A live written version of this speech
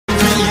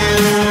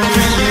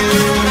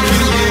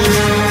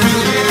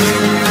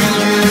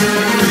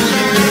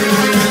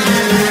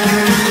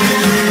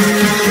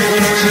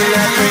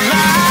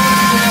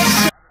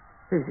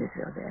does you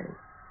feel, Daddy?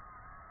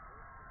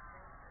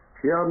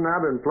 Sheldon,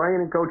 I've been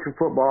playing and coaching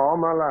football all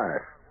my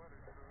life.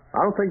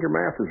 I don't think your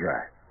math is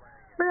right.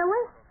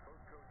 Really?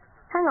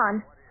 Hang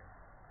on.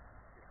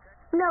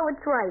 No,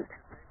 it's right.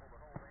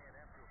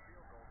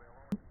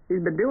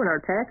 He's been doing our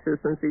taxes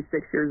since he's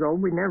 6 years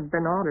old. We've never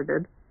been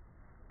audited.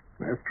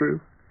 That's true.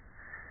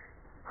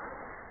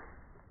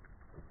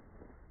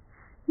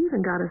 He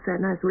even got us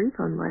that nice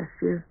refund last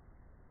year.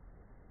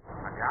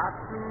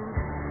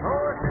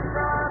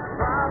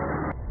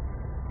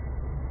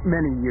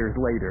 Many years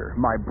later,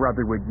 my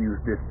brother would use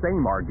this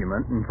same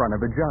argument in front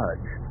of a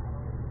judge.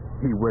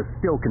 He was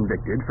still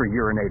convicted for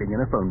urinating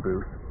in a phone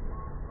booth.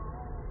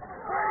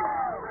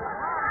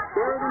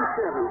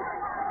 37.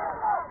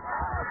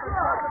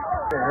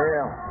 The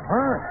hell?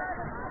 Huh?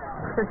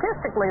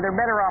 Statistically, they're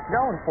better off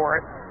going for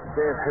it.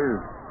 Says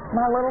who?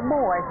 My little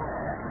boy.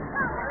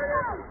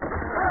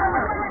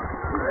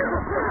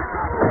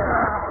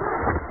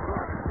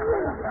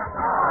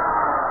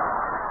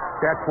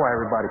 That's why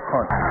everybody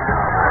punched.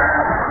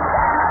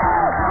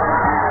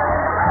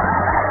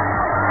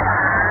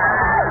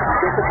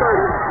 Get the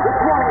 30, the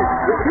 20,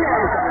 the 10.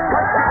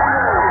 Touchdown.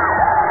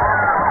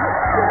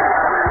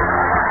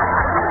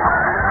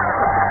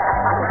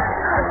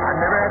 I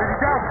never had any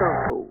doubt,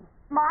 though.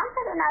 Mom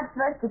said you're not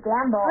supposed to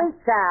gamble. Please,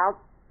 child.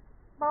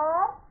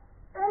 Mom,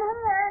 in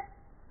here.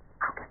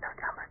 I'll get those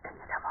numbers to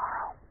you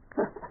tomorrow.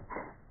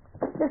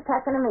 Just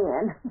tucking them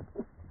in.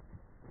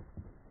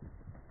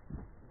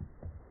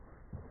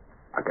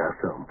 I got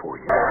something for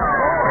you.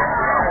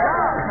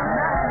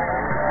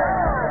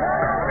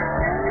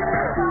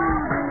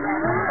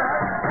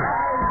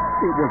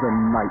 It was a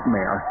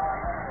nightmare.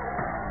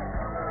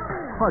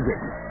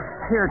 Hugging,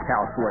 hair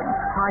tousling,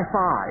 high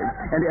fives,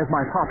 and as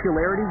my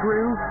popularity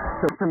grew,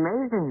 so It's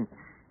amazing.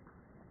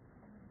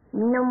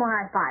 No more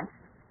high fives.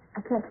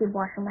 I can't keep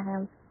washing my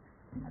hands.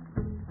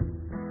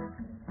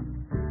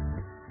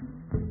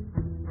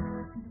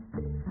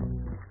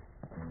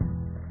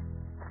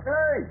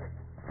 Hey!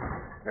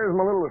 There's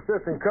my little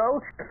assistant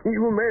coach. Can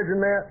you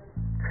imagine that?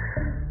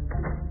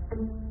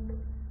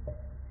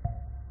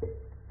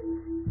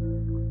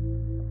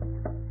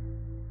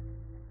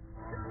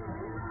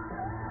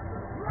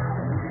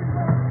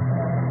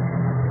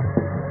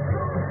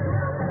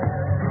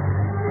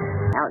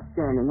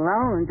 Outstanding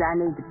loans I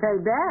need to pay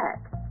back.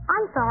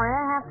 I'm sorry,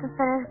 I have to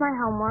finish my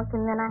homework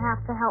and then I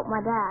have to help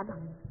my dad.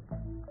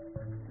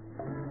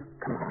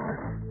 Come on.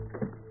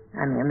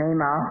 I'm your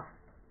Mimo.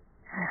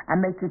 I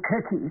make you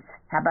cookies.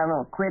 How about a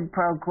little quid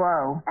pro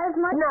quo? As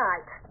my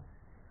night.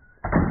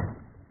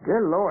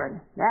 Good Lord.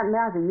 That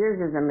mouth of yours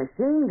is a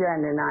machine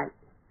gun tonight.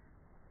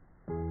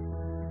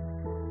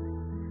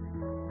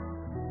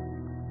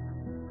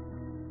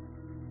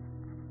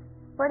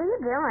 What are you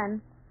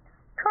doing?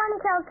 Trying to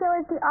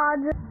calculate the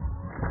odds of...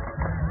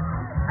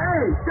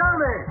 Hey,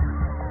 Sheldon!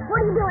 What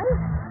are you doing?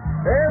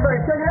 Hey, everybody,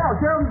 check it out.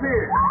 Sheldon's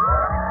here.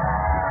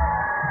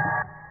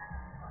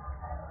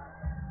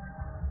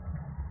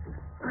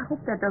 I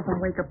hope that doesn't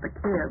wake up the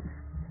kids.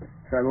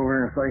 Should I go over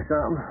here and say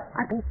something?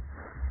 I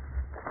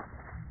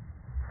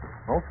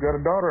also got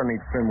a daughter I need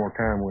to spend more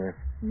time with.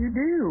 You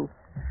do.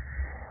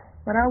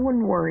 But I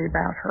wouldn't worry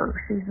about her.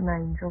 She's an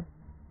angel.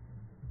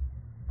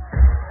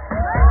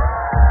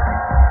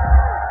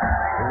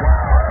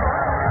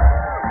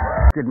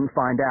 didn't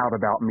find out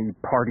about me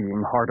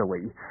partying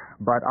heartily,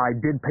 but I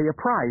did pay a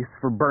price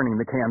for burning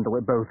the candle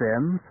at both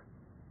ends.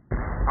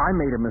 I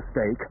made a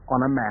mistake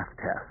on a math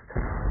test.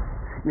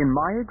 In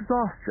my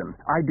exhaustion,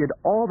 I did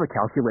all the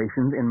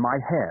calculations in my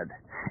head,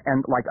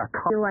 and like a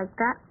You like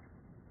that?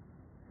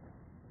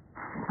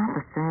 It's not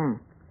the same.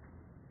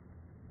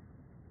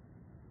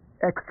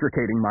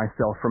 Extricating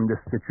myself from this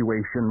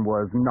situation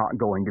was not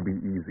going to be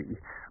easy.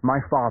 My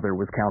father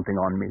was counting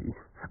on me.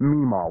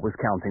 Meemaw was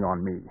counting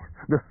on me.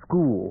 The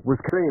school was...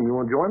 Sam, you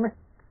want to join me?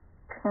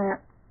 Can't.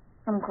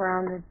 I'm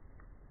grounded.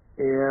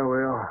 Yeah,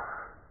 well,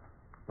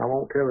 I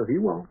won't tell if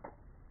you won't.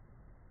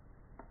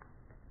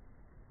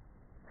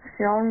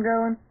 Sheldon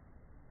going?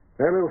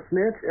 That little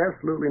snitch?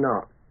 Absolutely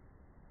not.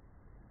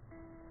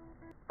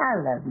 I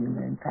love you,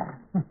 Moon Pie.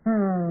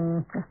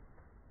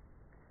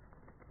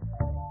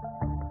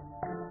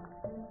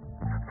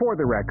 For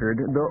the record,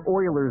 the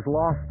Oilers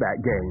lost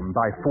that game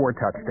by 4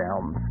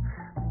 touchdowns.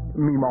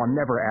 Meemaw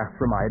never asked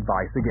for my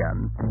advice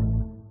again.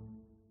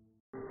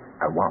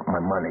 I want my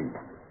money.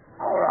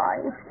 All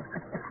right.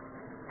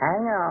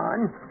 Hang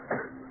on.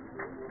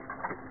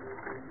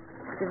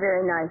 It's a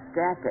very nice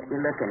jacket.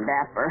 You're looking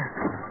dapper.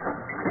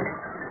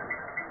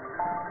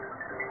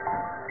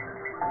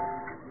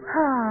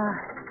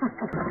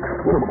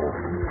 What